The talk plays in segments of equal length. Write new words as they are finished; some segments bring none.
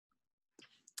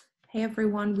Hey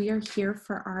everyone, we are here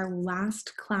for our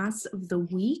last class of the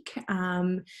week.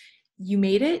 You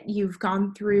made it. You've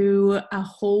gone through a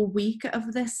whole week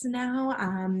of this now.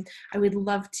 I would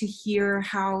love to hear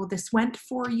how this went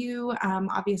for you.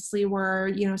 Obviously,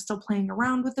 we're still playing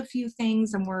around with a few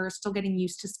things, and we're still getting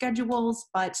used to schedules.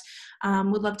 But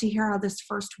would love to hear how this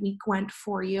first week went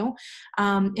for you.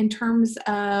 In terms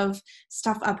of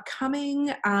stuff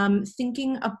upcoming,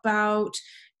 thinking about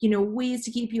ways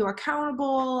to keep you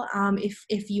accountable,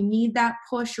 if you need that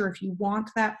push or if you want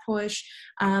that push,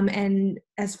 and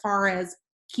as far as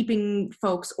keeping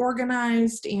folks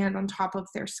organized and on top of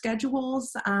their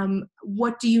schedules,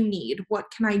 what do you need? What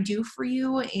can I do for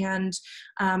you? And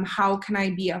how can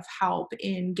I be of help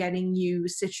in getting you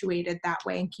situated that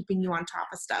way and keeping you on top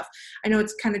of stuff? I know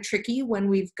it's kind of tricky when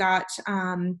we've got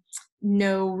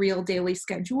no real daily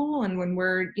schedule and when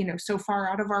we're so far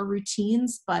out of our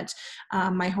routines, but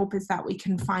my hope is that we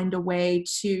can find a way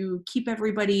to keep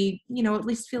everybody at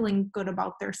least feeling good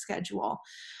about their schedule.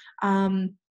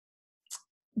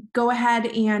 Go ahead,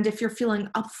 and if you're feeling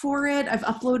up for it, I've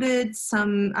uploaded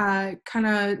some kind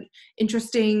of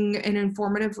interesting and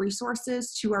informative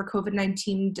resources to our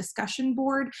COVID-19 discussion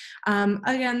board.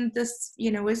 Again, this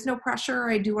is no pressure.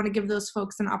 I do want to give those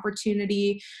folks an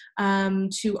opportunity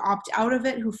to opt out of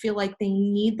it who feel like they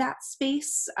need that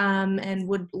space and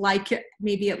would like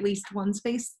maybe at least one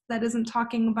space that isn't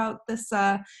talking about this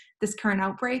current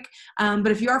outbreak. But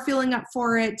if you are feeling up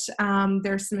for it,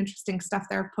 there's some interesting stuff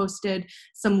there. I've posted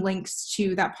some links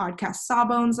to that podcast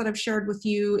Sawbones that I've shared with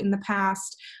you in the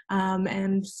past.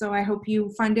 And so I hope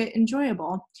you find it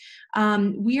enjoyable.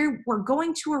 We're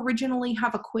going to originally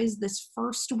have a quiz this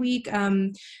first week.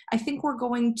 I think we're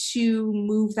going to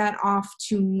move that off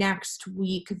to next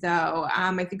week though.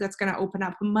 I think that's going to open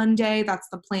up Monday. That's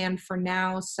the plan for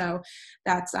now. So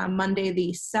that's Monday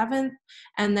the 7th.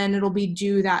 And then it'll be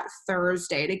due that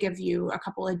Thursday to give you a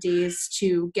couple of days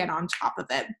to get on top of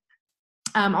it.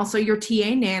 Also, your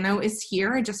TA Nano is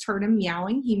here. I just heard him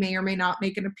meowing. He may or may not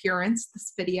make an appearance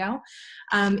this video.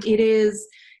 It is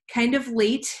kind of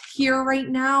late here right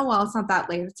now. Well, it's not that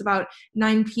late. It's about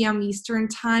 9 p.m. Eastern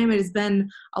time. It has been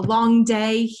a long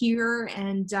day here,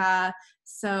 and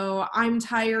so I'm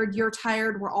tired, you're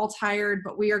tired, we're all tired,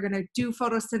 but we are going to do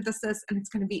photosynthesis, and it's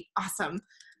going to be awesome.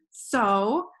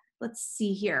 So let's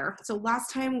see here. So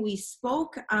last time we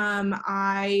spoke,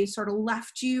 I sort of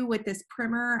left you with this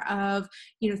primer of,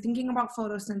 thinking about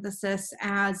photosynthesis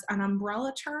as an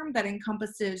umbrella term that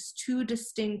encompasses two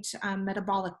distinct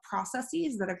metabolic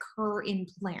processes that occur in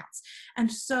plants.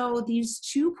 And so these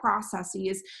two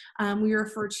processes we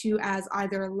refer to as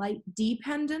either light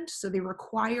dependent, so they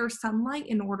require sunlight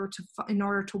in order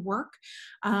to work,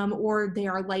 or they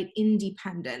are light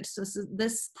independent. So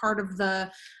this part of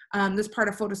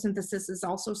photosynthesis is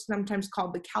also sometimes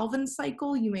called the Calvin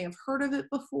cycle. You may have heard of it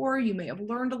before. You may have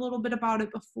learned a little bit about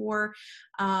it before.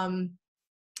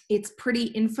 It's pretty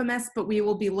infamous, but we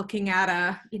will be looking at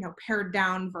a pared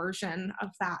down version of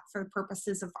that for the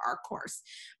purposes of our course.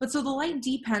 But so the light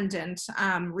dependent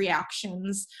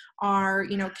reactions are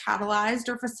catalyzed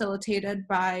or facilitated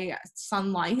by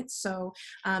sunlight. So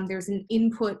there's an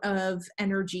input of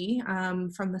energy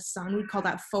from the sun. We call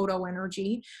that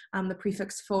photoenergy, the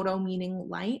prefix photo meaning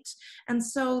light. And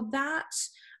so that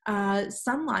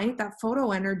sunlight, that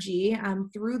photoenergy,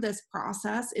 through this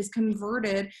process is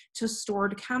converted to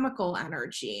stored chemical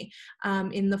energy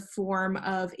in the form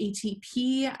of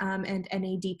ATP and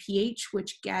NADPH,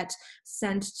 which get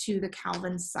sent to the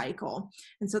Calvin cycle.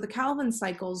 And so the Calvin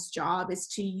cycle's job is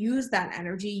to use that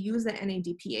energy, use the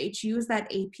NADPH, use that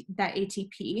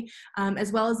ATP,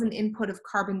 as well as an input of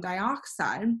carbon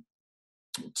dioxide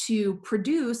to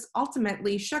produce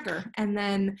ultimately sugar, and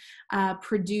then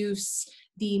produce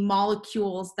the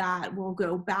molecules that will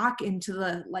go back into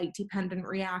the light dependent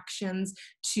reactions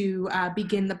to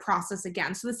begin the process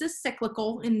again. So this is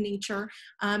cyclical in nature.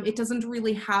 It doesn't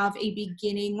really have a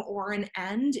beginning or an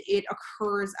end. It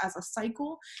occurs as a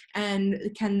cycle and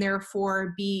can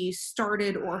therefore be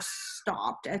started or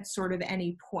stopped at sort of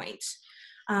any point.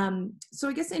 So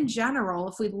I guess in general,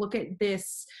 if we look at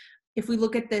this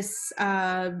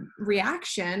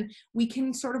reaction, we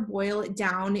can sort of boil it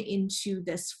down into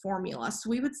this formula. So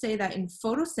we would say that in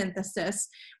photosynthesis,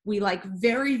 we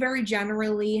very, very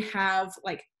generally have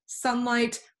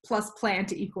sunlight plus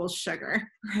plant equals sugar,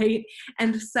 right?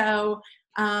 And so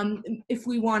if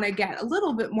we want to get a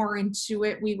little bit more into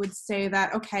it, we would say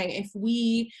that, okay, if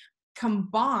we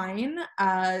combine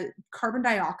carbon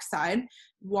dioxide,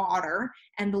 water,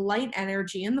 and light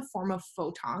energy in the form of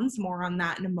photons, more on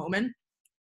that in a moment,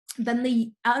 then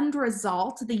the end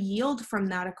result, the yield from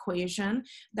that equation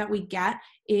that we get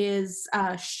is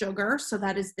sugar. So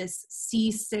that is this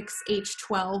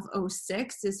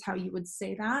C6H12O6 is how you would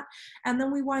say that. And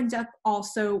then we wind up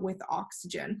also with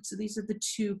oxygen. So these are the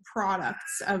two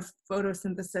products of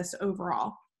photosynthesis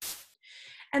overall.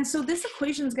 And so this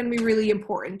equation is going to be really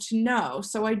important to know.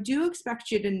 So I do expect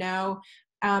you to know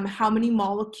how many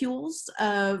molecules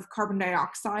of carbon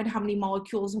dioxide, how many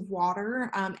molecules of water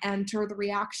enter the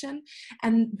reaction.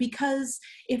 And because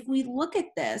if we look at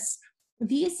this,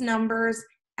 these numbers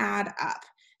add up.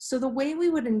 So the way we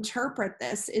would interpret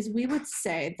this is we would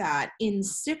say that in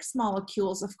 6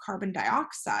 molecules of carbon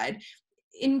dioxide,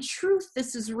 in truth,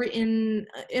 this is written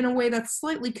in a way that's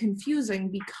slightly confusing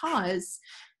because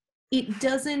it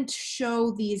doesn't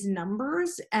show these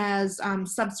numbers as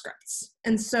subscripts.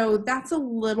 And so that's a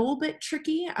little bit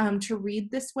tricky to read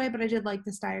this way, but I did like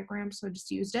this diagram, so I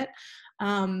just used it.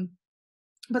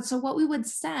 But so what we would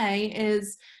say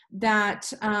is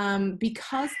that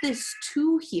because this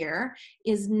 2 here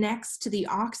is next to the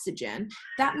oxygen,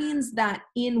 that means that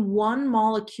in 1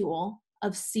 molecule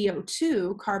of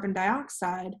CO2, carbon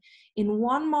dioxide, in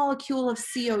 1 molecule of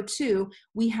CO2,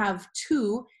 we have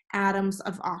 2 atoms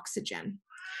of oxygen.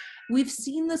 We've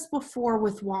seen this before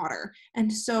with water.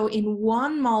 And so in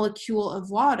 1 molecule of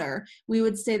water, we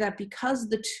would say that because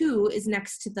the 2 is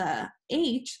next to the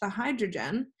H, the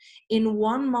hydrogen, in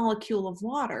 1 molecule of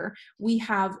water, we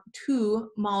have 2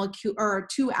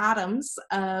 atoms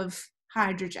of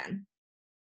hydrogen.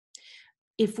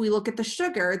 If we look at the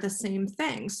sugar, the same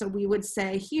thing. So we would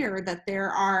say here that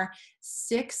there are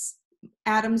 6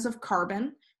 atoms of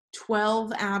carbon,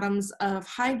 12 atoms of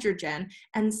hydrogen,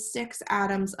 and 6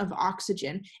 atoms of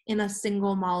oxygen in a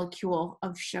single molecule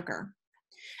of sugar.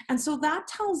 And so that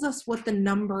tells us what the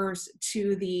numbers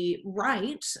to the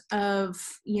right of,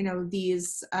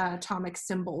 these atomic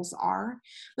symbols are.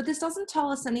 But this doesn't tell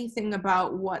us anything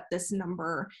about what this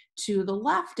number to the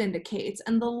left indicates.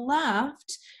 And the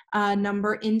left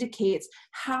number indicates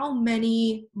how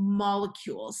many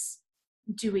molecules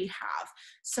do we have.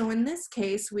 So in this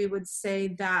case, we would say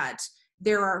that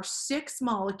there are 6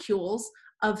 molecules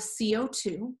of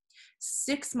CO2,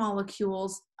 6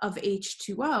 molecules of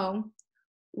H2O,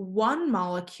 1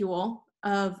 molecule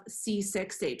of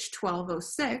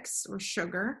C6H12O6 or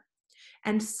sugar,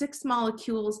 and 6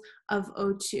 molecules of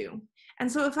O2.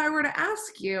 And so if I were to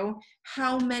ask you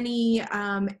how many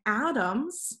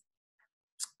atoms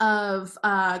of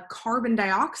carbon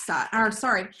dioxide,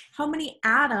 how many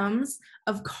atoms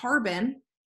of carbon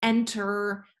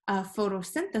enter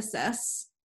photosynthesis?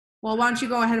 Well, why don't you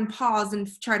go ahead and pause and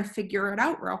try to figure it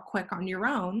out real quick on your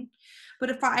own. But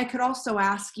if I could also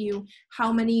ask you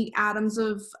how many atoms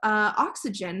of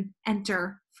oxygen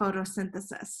enter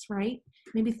photosynthesis, right?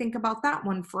 Maybe think about that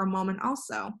one for a moment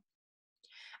also.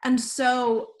 And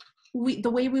so the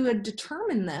way we would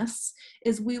determine this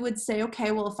is we would say,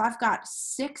 okay, well, if I've got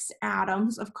 6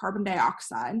 atoms of carbon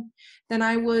dioxide, then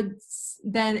I know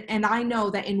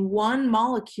that in 1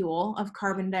 molecule of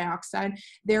carbon dioxide,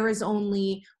 there is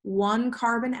only 1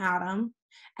 carbon atom,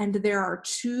 and there are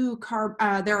 2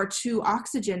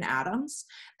 oxygen atoms.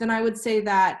 Then I would say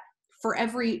that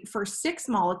for 6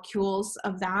 molecules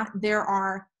of that, there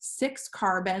are 6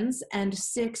 carbons and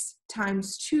 6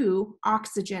 times 2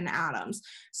 oxygen atoms.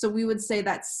 So we would say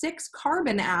that 6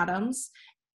 carbon atoms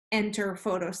enter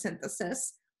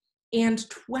photosynthesis and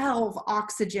 12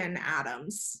 oxygen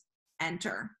atoms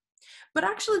enter. But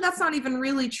actually that's not even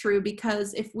really true,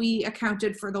 because if we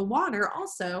accounted for the water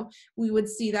also, we would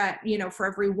see that, for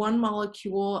every 1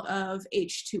 molecule of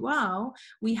H2O,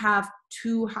 we have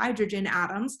 2 hydrogen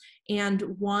atoms and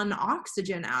 1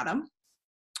 oxygen atom.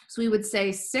 So we would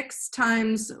say 6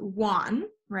 times 1,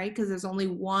 right? Because there's only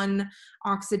 1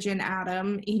 oxygen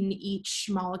atom in each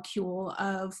molecule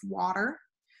of water.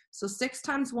 So 6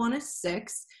 times 1 is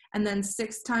 6, and then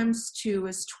 6 times 2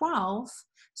 is 12.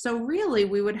 So really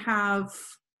we would have,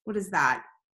 what is that?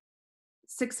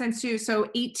 6 times 2, so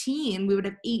 18, we would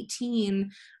have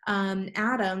 18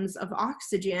 atoms of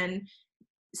oxygen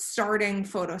starting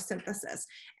photosynthesis.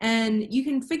 And you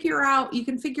can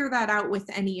figure that out with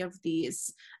any of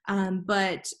these,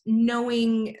 but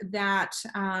knowing that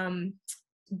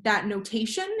that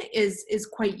notation is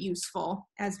quite useful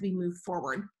as we move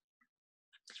forward.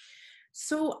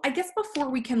 So I guess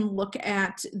before we can look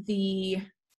at the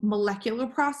molecular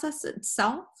process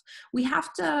itself, we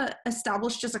have to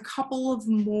establish just a couple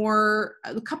more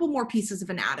pieces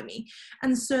of anatomy.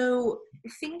 And so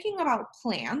thinking about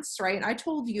plants, right, I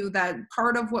told you that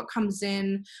part of what comes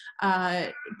in,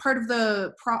 part of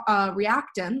the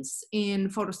reactants in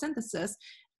photosynthesis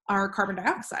are carbon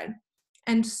dioxide.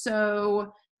 And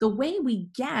so the way we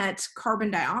get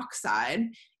carbon dioxide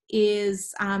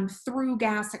is through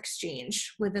gas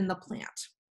exchange within the plant.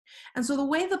 And so the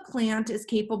way the plant is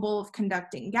capable of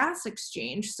conducting gas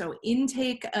exchange, so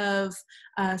intake of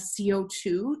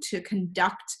CO2 to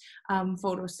conduct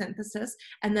photosynthesis,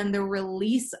 and then the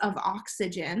release of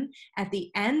oxygen at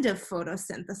the end of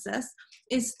photosynthesis,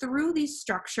 is through these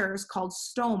structures called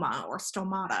stoma or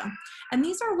stomata. And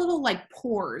these are little like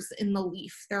pores in the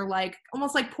leaf. They're like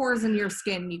almost like pores in your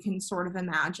skin, you can sort of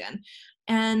imagine.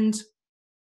 And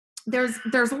there's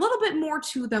a little bit more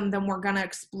to them than we're going to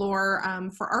explore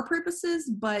for our purposes,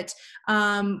 but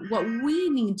what we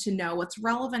need to know, what's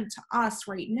relevant to us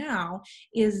right now,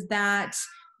 is that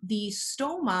the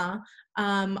stoma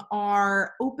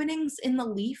are openings in the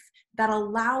leaf that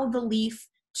allow the leaf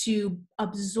to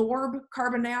absorb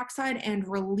carbon dioxide and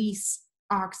release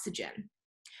oxygen.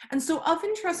 And so of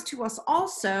interest to us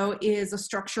also is a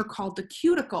structure called the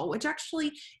cuticle, which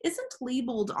actually isn't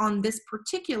labeled on this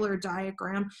particular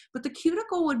diagram, but the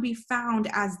cuticle would be found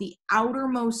as the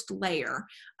outermost layer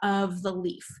of the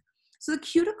leaf. So the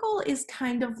cuticle is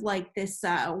kind of like this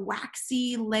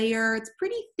waxy layer. It's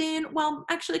pretty thin. Well,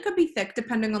 actually it could be thick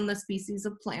depending on the species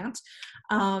of plant.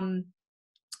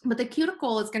 But the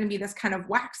cuticle is going to be this kind of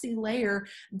waxy layer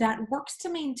that works to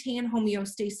maintain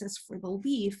homeostasis for the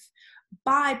leaf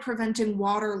by preventing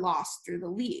water loss through the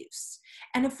leaves.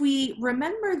 And if we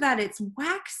remember that it's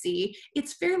waxy,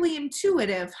 it's fairly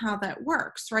intuitive how that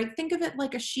works, right? Think of it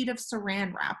like a sheet of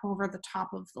saran wrap over the top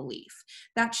of the leaf.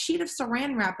 That sheet of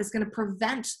saran wrap is going to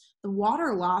prevent the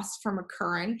water loss from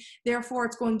occurring. Therefore,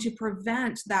 it's going to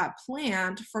prevent that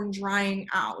plant from drying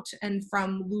out and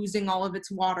from losing all of its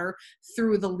water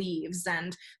through the leaves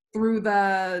and through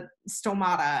the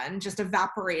stomata and just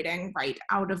evaporating right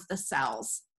out of the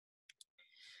cells.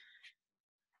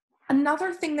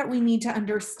 Another thing that we need to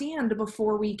understand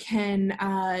before we can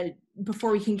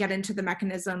get into the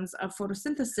mechanisms of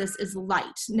photosynthesis is light.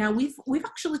 Now we've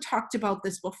actually talked about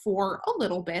this before a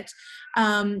little bit,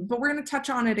 but we're going to touch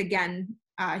on it again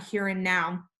here and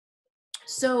now.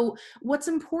 So what's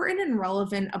important and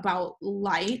relevant about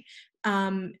light,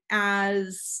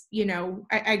 as you know,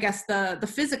 I guess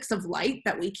the physics of light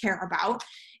that we care about,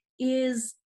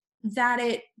 is that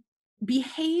it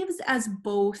behaves as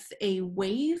both a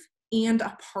wave and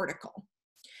a particle.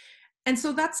 And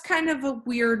so that's kind of a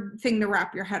weird thing to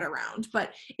wrap your head around,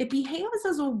 but it behaves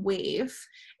as a wave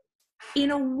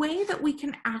in a way that we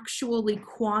can actually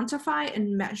quantify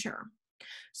and measure.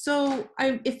 So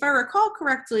if I recall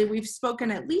correctly, we've spoken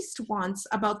at least once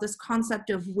about this concept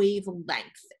of wavelength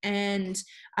and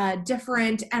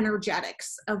different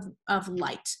energetics of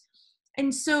light.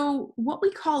 And so what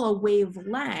we call a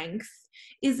wavelength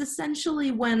is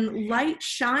essentially when light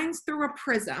shines through a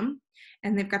prism,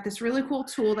 and they've got this really cool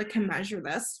tool that can measure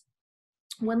this.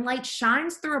 When light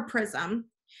shines through a prism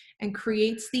and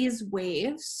creates these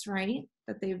waves, right,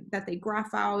 that they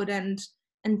graph out and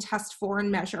test for and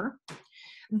measure,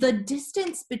 the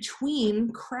distance between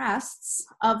crests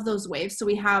of those waves, so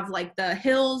we have like the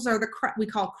hills are we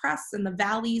call crests, and the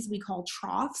valleys we call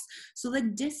troughs. So the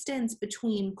distance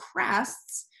between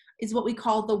crests is what we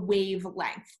call the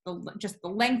wavelength, just the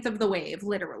length of the wave,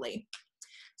 literally.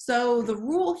 So the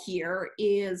rule here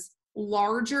is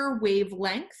larger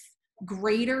wavelength,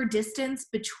 greater distance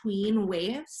between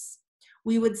waves.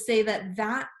 We would say that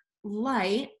that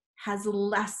light has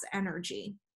less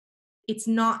energy. It's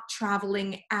not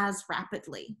traveling as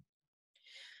rapidly.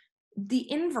 The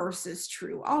inverse is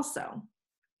true also.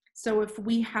 So if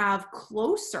we have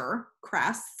closer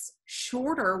crests,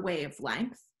 shorter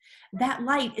wavelength, that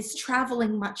light is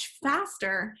traveling much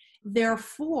faster,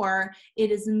 therefore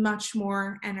it is much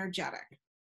more energetic.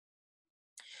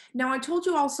 Now I told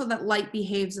you also that light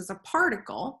behaves as a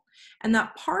particle, and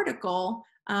that particle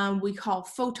we call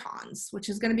photons, which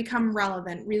is going to become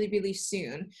relevant really, really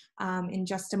soon in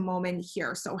just a moment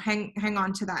here. So hang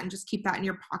on to that and just keep that in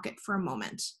your pocket for a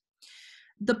moment.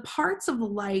 The parts of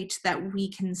light that we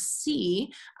can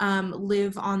see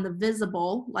live on the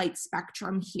visible light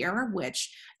spectrum here,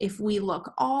 which if we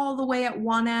look all the way at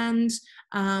one end,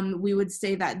 we would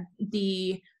say that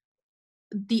the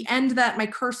end that my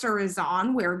cursor is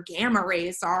on, where gamma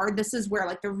rays are, this is where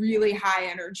like the really high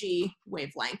energy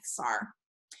wavelengths are.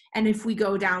 And if we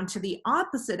go down to the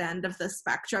opposite end of the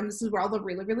spectrum, this is where all the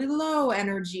really, really low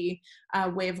energy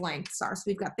wavelengths are. So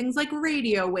we've got things like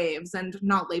radio waves, and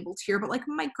not labeled here, but like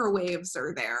microwaves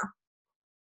are there.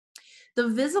 The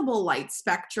visible light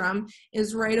spectrum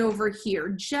is right over here,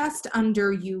 just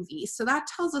under UV. So that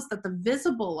tells us that the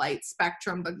visible light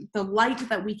spectrum, the light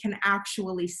that we can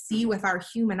actually see with our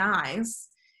human eyes,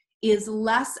 is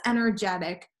less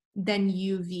energetic than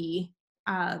UV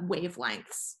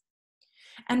wavelengths.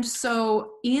 And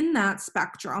so in that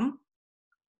spectrum,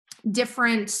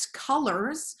 different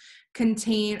colors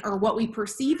contain, or what we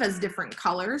perceive as different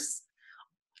colors,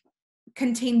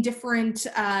 contain different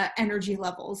energy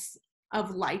levels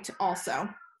of light also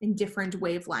in different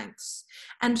wavelengths.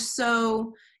 And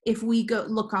so if we go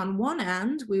look on one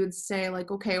end, we would say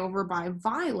like, okay, over by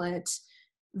violet,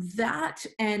 that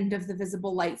end of the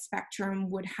visible light spectrum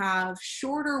would have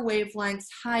shorter wavelengths,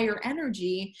 higher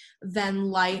energy than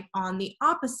light on the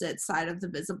opposite side of the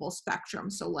visible spectrum.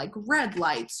 So like red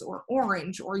lights or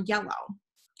orange or yellow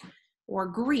or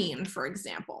green, for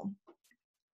example.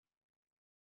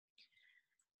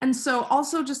 And so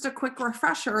also just a quick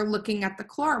refresher looking at the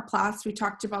chloroplasts, we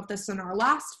talked about this in our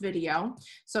last video.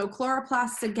 So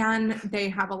chloroplasts, again, they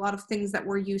have a lot of things that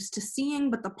we're used to seeing,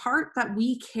 but the part that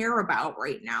we care about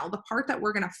right now, the part that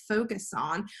we're gonna focus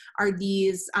on are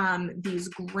these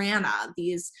grana,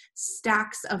 these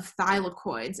stacks of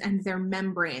thylakoids and their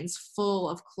membranes full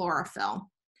of chlorophyll.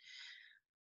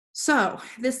 So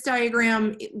this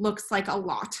diagram, it looks like a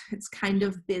lot. It's kind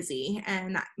of busy,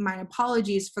 and my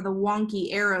apologies for the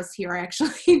wonky arrows here. I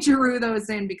actually drew those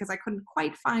in because I couldn't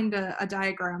quite find a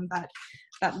diagram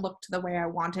that looked the way I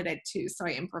wanted it to, so I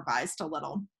improvised a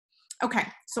little. Okay,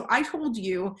 so I told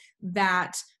you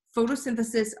that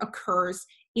photosynthesis occurs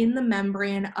in the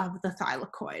membrane of the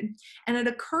thylakoid, and it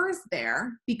occurs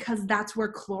there because that's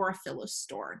where chlorophyll is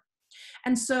stored.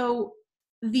 And so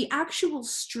the actual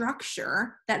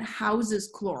structure that houses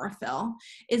chlorophyll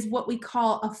is what we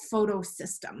call a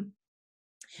photosystem.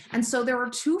 And so there are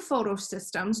two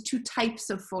photosystems, two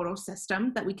types of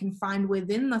photosystem that we can find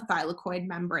within the thylakoid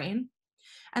membrane.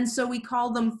 And so we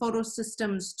call them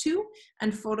photosystems 2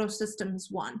 and photosystems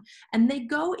 1. And they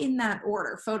go in that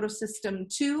order.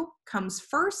 Photosystem 2 comes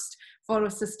first,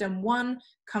 photosystem 1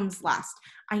 comes last.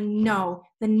 I know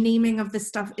the naming of this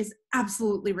stuff is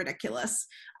absolutely ridiculous,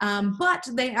 but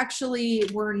they actually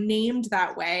were named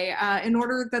that way in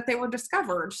order that they were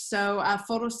discovered. So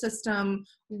photosystem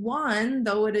 1,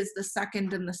 though it is the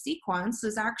second in the sequence,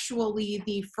 is actually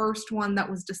the first one that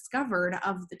was discovered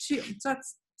of the two. So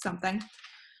that's something.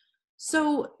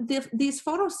 So these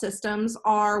photosystems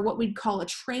are what we'd call a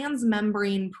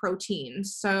transmembrane protein.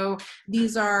 So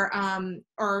these are,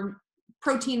 or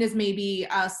protein is maybe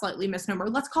a slightly misnomer.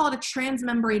 Let's call it a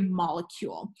transmembrane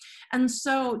molecule. And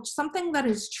so something that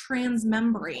is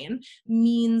transmembrane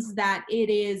means that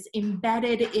it is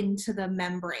embedded into the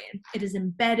membrane. It is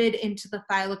embedded into the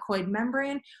thylakoid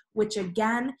membrane, which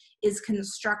again is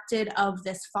constructed of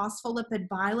this phospholipid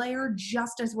bilayer,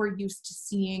 just as we're used to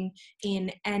seeing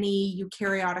in any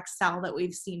eukaryotic cell that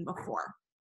we've seen before.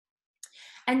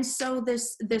 And so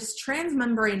this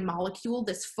transmembrane molecule,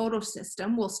 this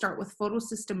photosystem, we'll start with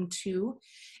photosystem 2,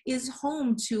 is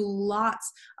home to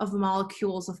lots of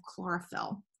molecules of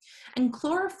chlorophyll. And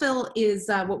chlorophyll is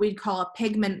what we'd call a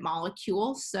pigment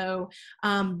molecule. So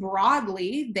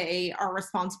broadly, they are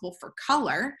responsible for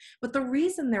color. But the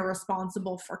reason they're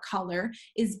responsible for color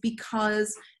is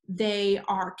because they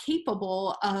are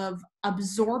capable of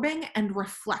absorbing and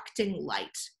reflecting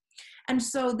light. And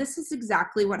so this is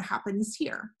exactly what happens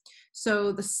here.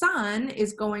 So the sun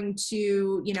is going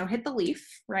to, hit the leaf,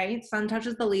 right? Sun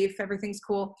touches the leaf, everything's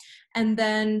cool. And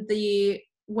then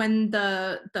when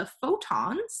the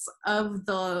photons of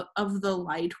the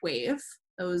light wave,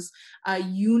 those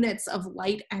units of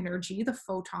light energy, the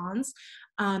photons,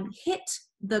 hit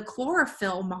the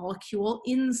chlorophyll molecule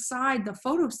inside the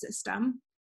photosystem,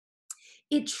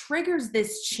 it triggers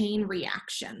this chain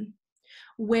reaction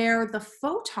where the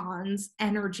photons'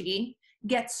 energy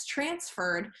gets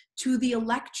transferred to the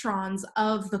electrons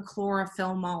of the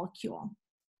chlorophyll molecule.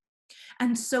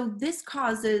 And so this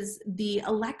causes the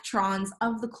electrons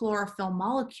of the chlorophyll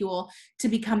molecule to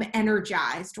become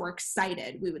energized or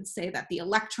excited. We would say that the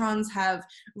electrons have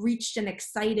reached an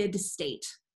excited state,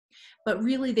 but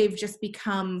really they've just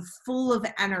become full of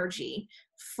energy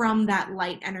from that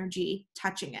light energy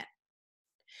touching it.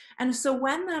 And so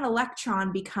when that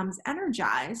electron becomes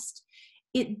energized,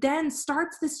 it then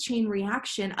starts this chain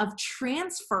reaction of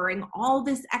transferring all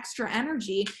this extra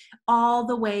energy all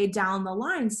the way down the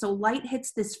line. So light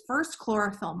hits this first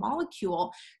chlorophyll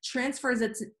molecule, transfers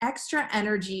its extra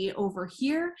energy over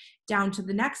here, down to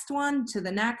the next one, to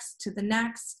the next, to the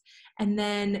next, and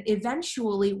then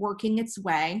eventually working its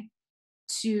way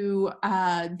to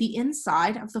the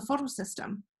inside of the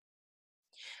photosystem.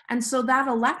 And so that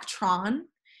electron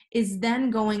is then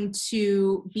going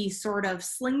to be sort of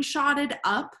slingshotted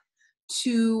up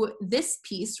to this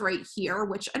piece right here,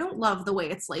 which I don't love the way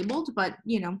it's labeled, but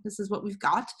this is what we've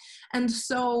got. And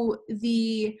so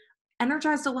the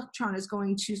energized electron is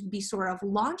going to be sort of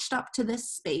launched up to this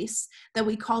space that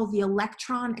we call the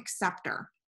electron acceptor.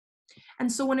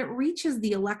 And so when it reaches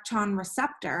the electron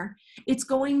receptor, it's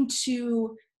going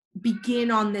to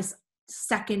begin on this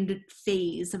second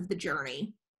phase of the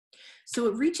journey. So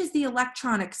it reaches the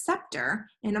electron acceptor,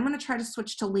 and I'm going to try to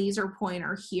switch to laser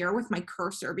pointer here with my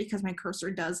cursor because my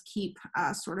cursor does keep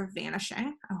sort of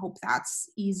vanishing. I hope that's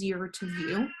easier to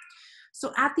view.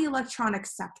 So at the electron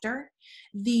acceptor,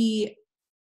 the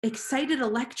excited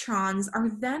electrons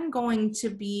are then going to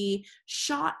be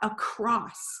shot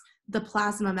across the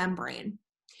plasma membrane.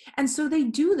 And so they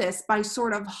do this by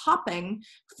sort of hopping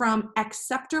from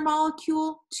acceptor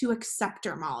molecule to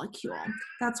acceptor molecule.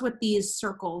 That's what these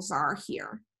circles are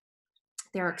here.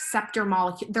 They're acceptor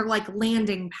molecule. They're like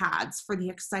landing pads for the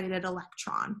excited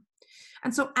electron.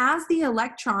 And so as the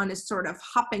electron is sort of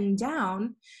hopping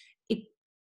down,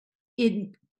 it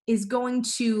is going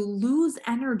to lose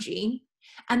energy,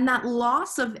 and that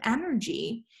loss of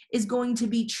energy is going to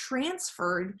be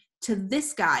transferred to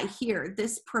this guy here,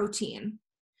 this protein.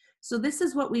 So this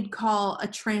is what we'd call a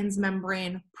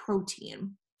transmembrane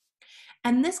protein.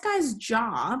 And this guy's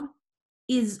job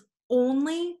is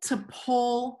only to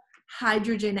pull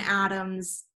hydrogen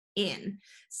atoms in.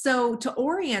 So to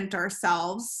orient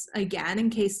ourselves, again, in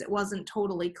case it wasn't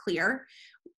totally clear,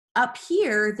 up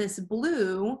here, this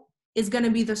blue is going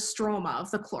to be the stroma of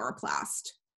the chloroplast.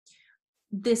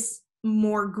 This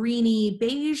more greeny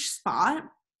beige spot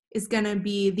is going to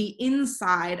be the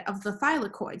inside of the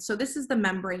thylakoid. So this is the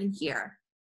membrane here.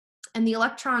 And the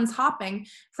electrons hopping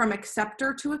from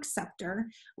acceptor to acceptor,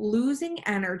 losing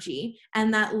energy,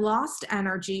 and that lost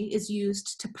energy is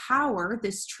used to power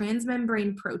this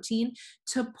transmembrane protein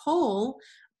to pull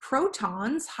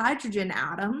protons, hydrogen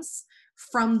atoms,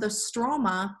 from the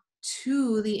stroma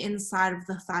to the inside of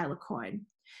the thylakoid.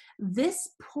 This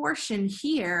portion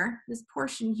here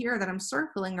that I'm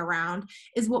circling around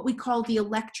is what we call the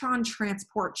electron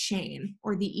transport chain,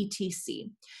 or the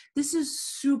ETC. This is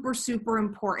super, super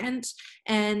important,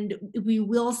 and we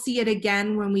will see it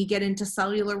again when we get into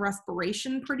cellular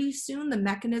respiration pretty soon. The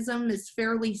mechanism is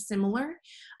fairly similar.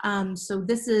 So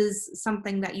this is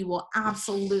something that you will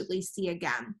absolutely see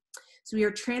again. So we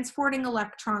are transporting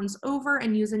electrons over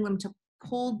and using them to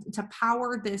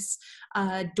power this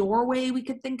doorway, we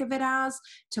could think of it as,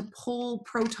 to pull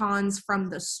protons from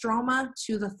the stroma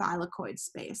to the thylakoid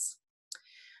space.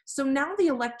 So now the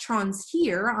electron's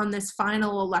here on this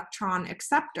final electron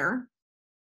acceptor,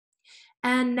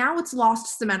 and now it's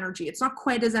lost some energy. It's not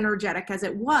quite as energetic as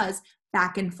it was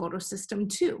back in photosystem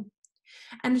 2.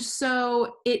 And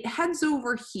so it heads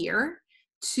over here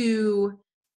to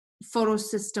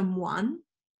photosystem 1,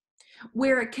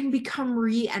 where it can become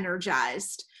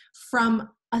re-energized from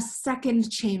a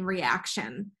second chain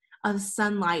reaction of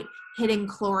sunlight hitting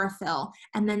chlorophyll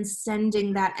and then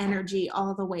sending that energy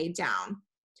all the way down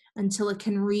until it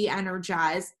can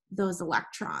re-energize those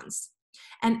electrons.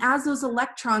 And as those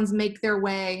electrons make their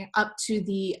way up to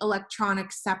the electron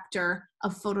acceptor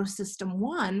of photosystem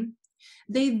 1,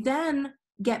 they then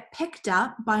get picked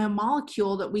up by a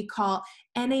molecule that we call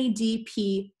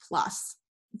NADP+.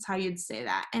 That's how you'd say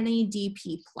that,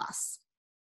 NADP+.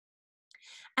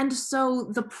 And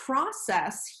so the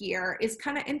process here is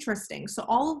kind of interesting. So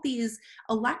all of these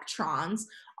electrons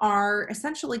are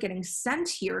essentially getting sent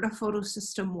here to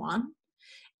photosystem 1.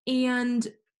 And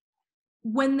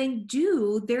when they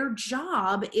do, their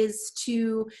job is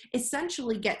to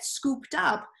essentially get scooped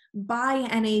up by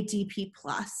NADP+.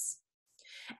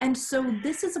 And so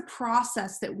this is a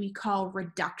process that we call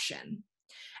reduction.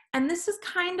 And this is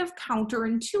kind of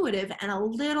counterintuitive and a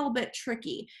little bit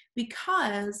tricky,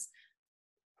 because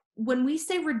when we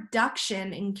say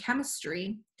reduction in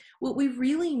chemistry, what we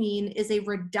really mean is a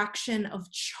reduction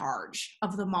of charge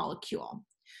of the molecule.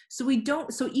 So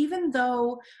even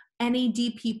though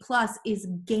NADP+ is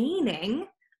gaining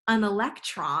an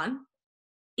electron,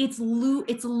 it's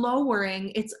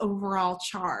lowering its overall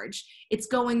charge. It's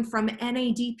going from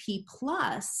NADP+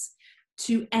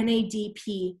 to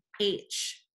NADPH.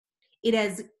 It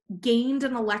has gained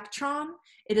an electron.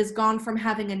 It has gone from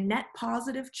having a net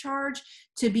positive charge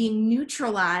to being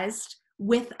neutralized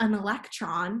with an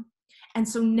electron. And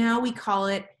so now we call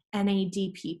it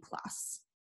NADP+.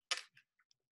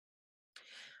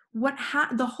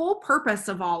 The whole purpose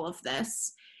of all of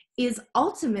this is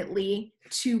ultimately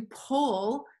to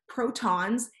pull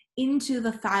protons into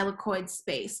the thylakoid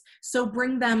space. So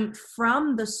bring them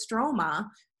from the stroma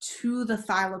to the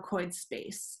thylakoid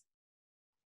space.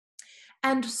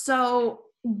 And so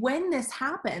when this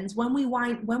happens, when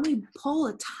we pull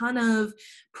a ton of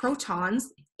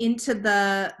protons into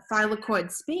the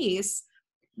thylakoid space,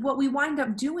 what we wind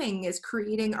up doing is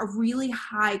creating a really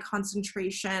high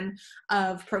concentration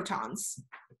of protons,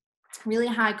 really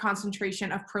high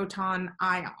concentration of proton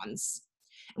ions.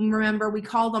 And remember, we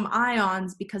call them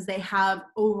ions because they have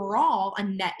overall a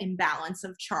net imbalance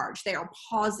of charge. They are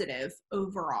positive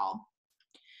overall.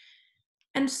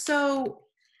 And so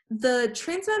the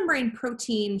transmembrane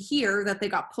protein here that they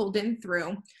got pulled in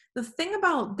through, the thing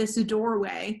about this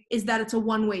doorway is that it's a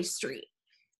one-way street.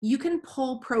 You can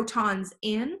pull protons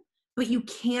in, but you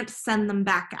can't send them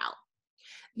back out.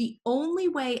 The only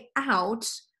way out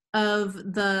of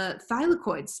the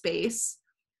thylakoid space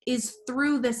is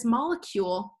through this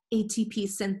molecule, ATP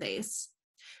synthase.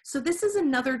 So this is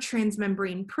another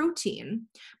transmembrane protein,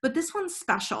 but this one's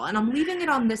special, and I'm leaving it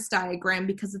on this diagram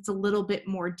because it's a little bit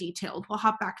more detailed. We'll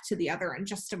hop back to the other in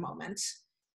just a moment.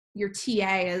 Your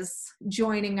TA is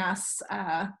joining us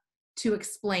to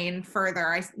explain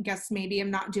further. I guess maybe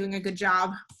I'm not doing a good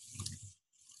job.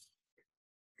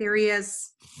 There he is.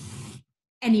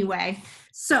 Anyway,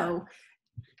 so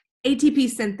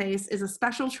ATP synthase is a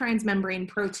special transmembrane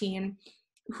protein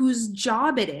whose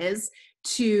job it is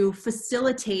to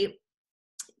facilitate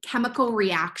chemical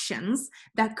reactions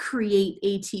that create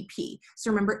ATP. So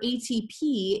remember,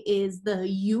 ATP is the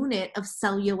unit of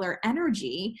cellular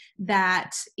energy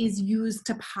that is used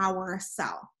to power a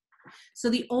cell. So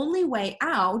the only way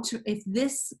out, if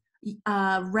this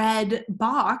red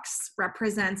box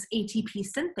represents ATP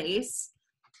synthase,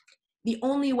 the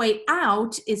only way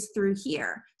out is through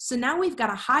here. So now we've got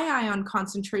a high ion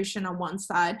concentration on one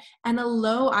side and a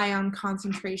low ion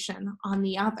concentration on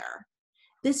the other.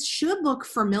 This should look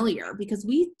familiar because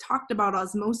we talked about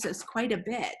osmosis quite a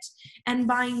bit. And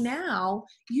by now,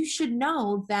 you should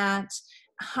know that,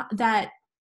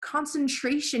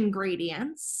 concentration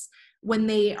gradients, when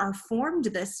they are formed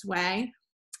this way,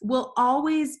 will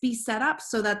always be set up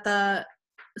so that the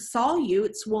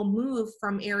solutes will move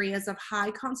from areas of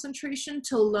high concentration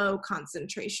to low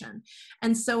concentration.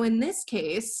 And so in this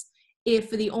case, if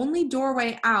the only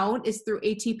doorway out is through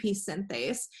ATP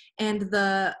synthase and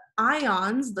the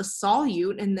ions, the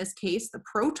solute in this case, the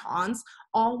protons,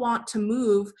 all want to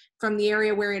move from the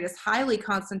area where it is highly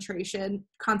concentrated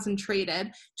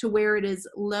to where it is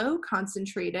low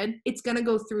concentrated, it's going to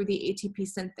go through the ATP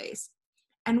synthase.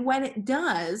 And when it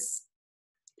does,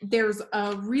 there's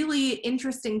a really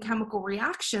interesting chemical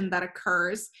reaction that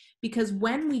occurs because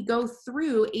when we go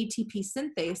through ATP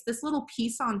synthase, this little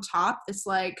piece on top, this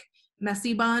like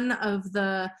messy bun of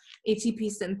the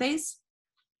ATP synthase,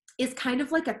 is kind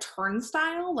of like a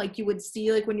turnstile, like you would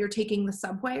see like when you're taking the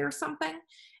subway or something,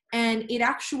 and it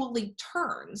actually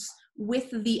turns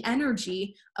with the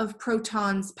energy of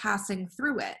protons passing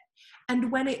through it.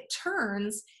 And when it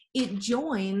turns, it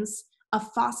joins a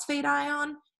phosphate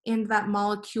ion and that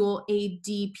molecule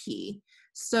ADP.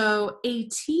 So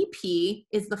ATP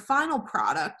is the final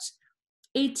product.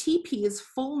 ATP's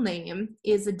full name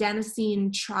is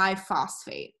adenosine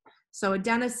triphosphate. So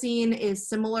adenosine is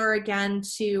similar again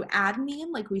to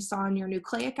adenine, like we saw in your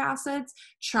nucleic acids,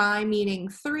 tri meaning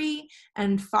 3,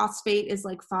 and phosphate is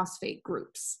like phosphate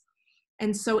groups.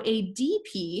 And so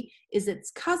ADP is its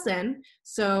cousin,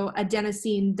 so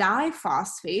adenosine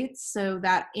diphosphate, so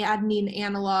that adenine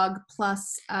analog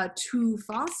plus 2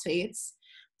 phosphates.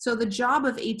 So the job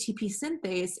of ATP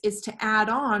synthase is to add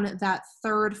on that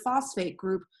third phosphate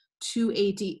group to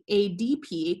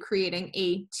ADP, creating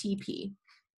ATP.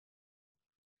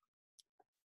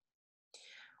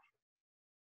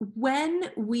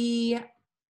 When we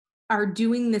are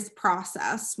doing this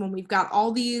process, when we've got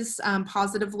all these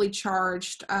positively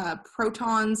charged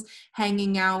protons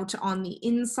hanging out on the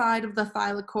inside of the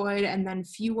thylakoid and then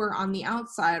fewer on the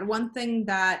outside, one thing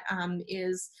that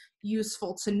is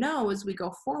useful to know as we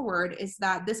go forward is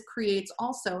that this creates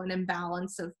also an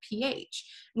imbalance of pH.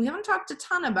 We haven't talked a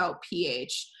ton about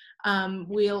pH.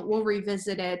 We'll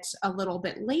revisit it a little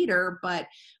bit later, but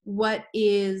what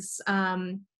is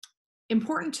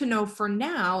important to know for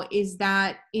now is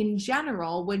that in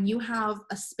general, when you have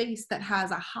a space that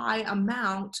has a high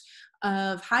amount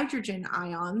of hydrogen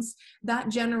ions, that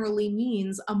generally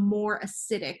means a more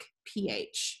acidic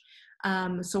pH.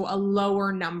 So a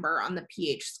lower number on the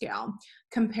pH scale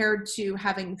compared to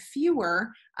having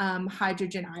fewer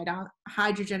hydrogen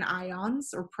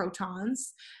ions or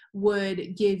protons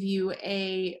would give you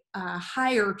a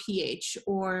higher pH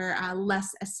or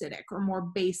less acidic or more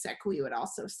basic, we would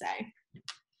also say.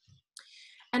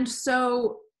 And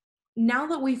so now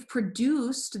that we've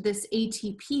produced this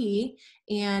ATP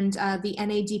and the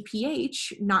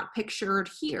NADPH, not pictured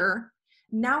here,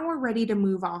 Now we're ready to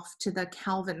move off to the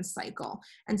Calvin cycle.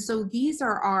 And so these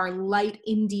are our light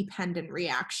independent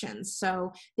reactions.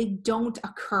 So they don't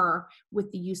occur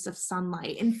with the use of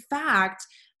sunlight. In fact,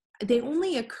 they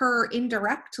only occur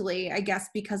indirectly, I guess,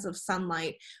 because of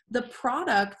sunlight. The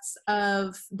products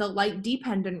of the light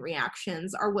dependent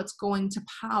reactions are what's going to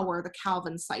power the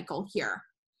Calvin cycle here.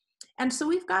 And so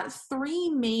we've got three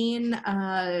main,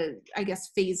 I guess,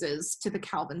 phases to the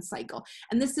Calvin cycle.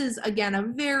 And this is, again, a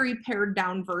very pared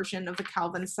down version of the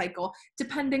Calvin cycle.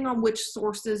 Depending on which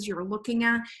sources you're looking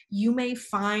at, you may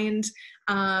find,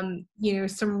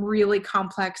 some really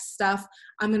complex stuff.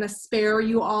 I'm going to spare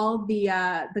you all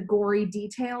the gory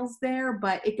details there,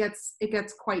 but it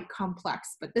gets quite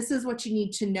complex. But this is what you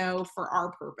need to know for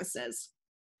our purposes.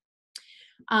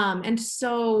 And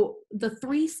so the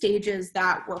three stages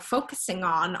that we're focusing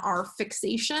on are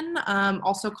fixation,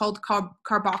 also called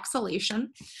carboxylation,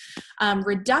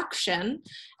 reduction,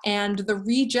 and the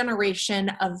regeneration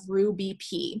of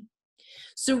Ru-BP.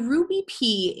 So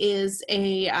Ru-BP is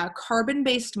a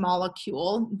carbon-based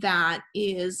molecule that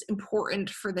is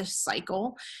important for this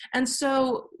cycle. And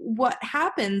so what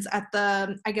happens at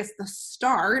the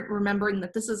start, remembering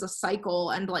that this is a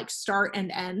cycle and like start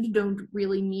and end don't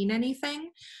really mean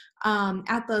anything.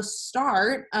 At the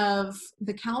start of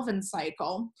the Calvin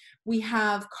cycle, we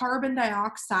have carbon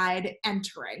dioxide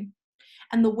entering.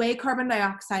 And the way carbon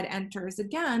dioxide enters,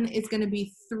 again, is going to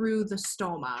be through the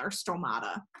stoma or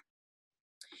stomata.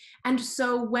 And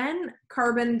so when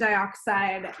carbon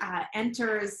dioxide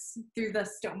enters through the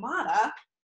stomata,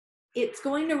 it's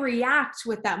going to react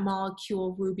with that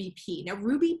molecule Ru-BP. Now,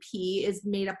 Ru-BP is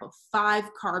made up of 5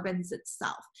 carbons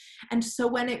itself. And so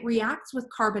when it reacts with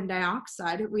carbon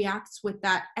dioxide, it reacts with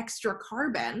that extra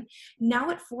carbon. Now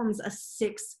it forms a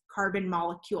 6-carbon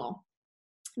molecule.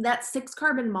 That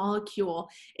 6-carbon molecule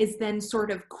is then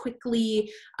sort of quickly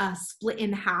split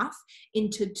in half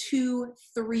into 2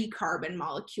 3-carbon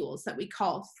molecules that we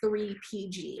call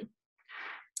 3PG.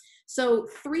 So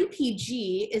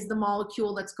 3PG is the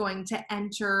molecule that's going to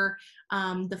enter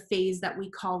the phase that we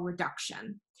call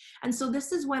reduction. And so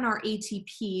this is when our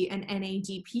ATP and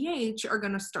NADPH are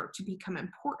going to start to become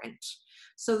important.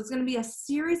 So there's going to be a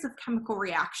series of chemical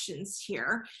reactions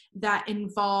here that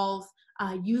involve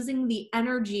using the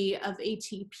energy of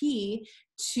ATP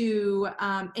to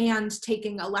and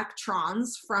taking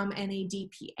electrons from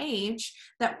NADPH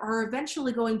that are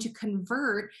eventually going to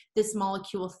convert this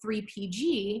molecule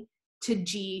 3PG to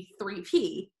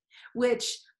G3P, which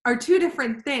are 2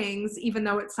 different things, even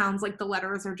though it sounds like the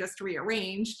letters are just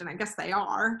rearranged, and I guess they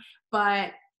are,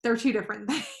 but they're 2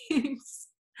 different things.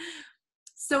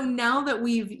 So now that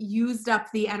we've used up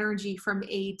the energy from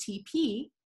ATP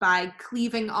by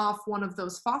cleaving off one of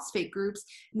those phosphate groups,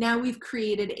 now we've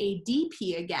created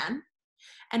ADP again.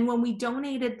 And when we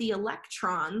donated the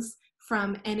electrons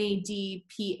from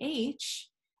NADPH,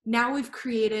 now we've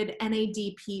created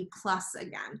NADP plus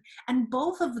again. And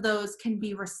both of those can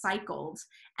be recycled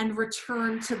and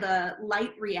return to the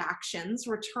light reactions,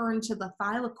 return to the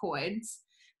thylakoids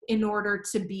in order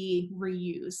to be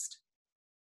reused.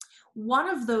 One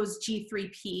of those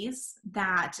G3Ps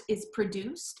that is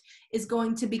produced is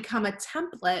going to become a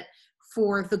template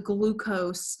for the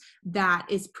glucose that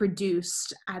is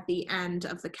produced at the end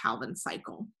of the Calvin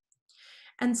cycle.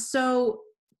 And so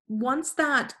once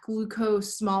that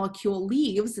glucose molecule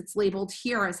leaves, it's labeled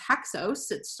here as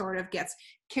hexose, it sort of gets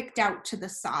kicked out to the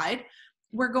side.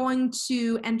 We're going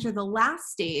to enter the last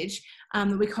stage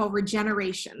that we call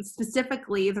regeneration,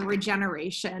 specifically the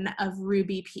regeneration of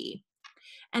Ru-BP.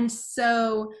 And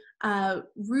so,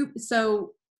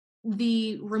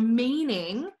 the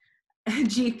remaining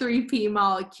G3P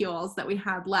molecules that we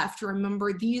had left,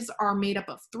 remember these are made up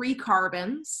of 3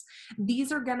 carbons.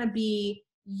 These are going to be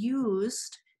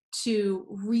used to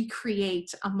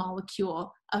recreate a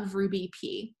molecule of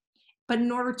Ru-BP. But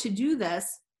in order to do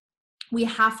this, we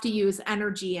have to use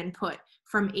energy input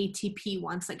from ATP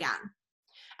once again.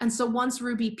 And so once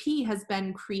Ru-BP has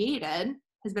been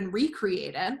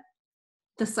recreated,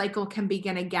 the cycle can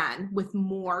begin again with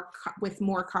more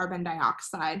carbon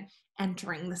dioxide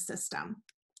entering the system.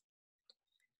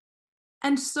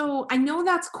 And so I know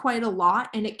that's quite a lot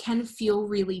and it can feel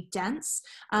really dense.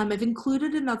 I've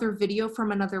included another video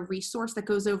from another resource that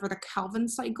goes over the Calvin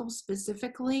cycle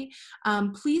specifically.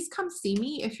 Please come see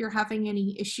me if you're having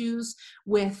any issues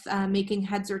with making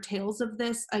heads or tails of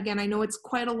this. Again, I know it's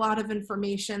quite a lot of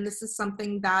information. This is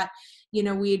something that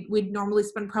we'd normally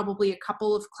spend probably a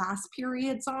couple of class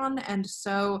periods on, and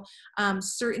so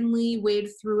certainly wade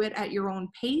through it at your own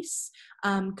pace.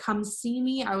 Come see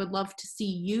me. I would love to see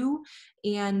you,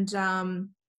 and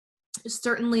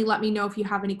certainly let me know if you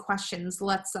have any questions.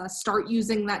 Let's start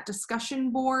using that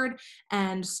discussion board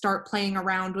and start playing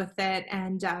around with it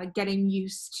and getting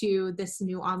used to this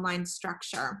new online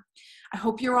structure. I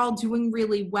hope you're all doing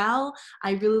really well.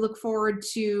 I really look forward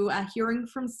to hearing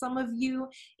from some of you.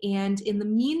 And in the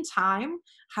meantime,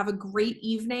 have a great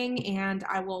evening, and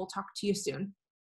I will talk to you soon.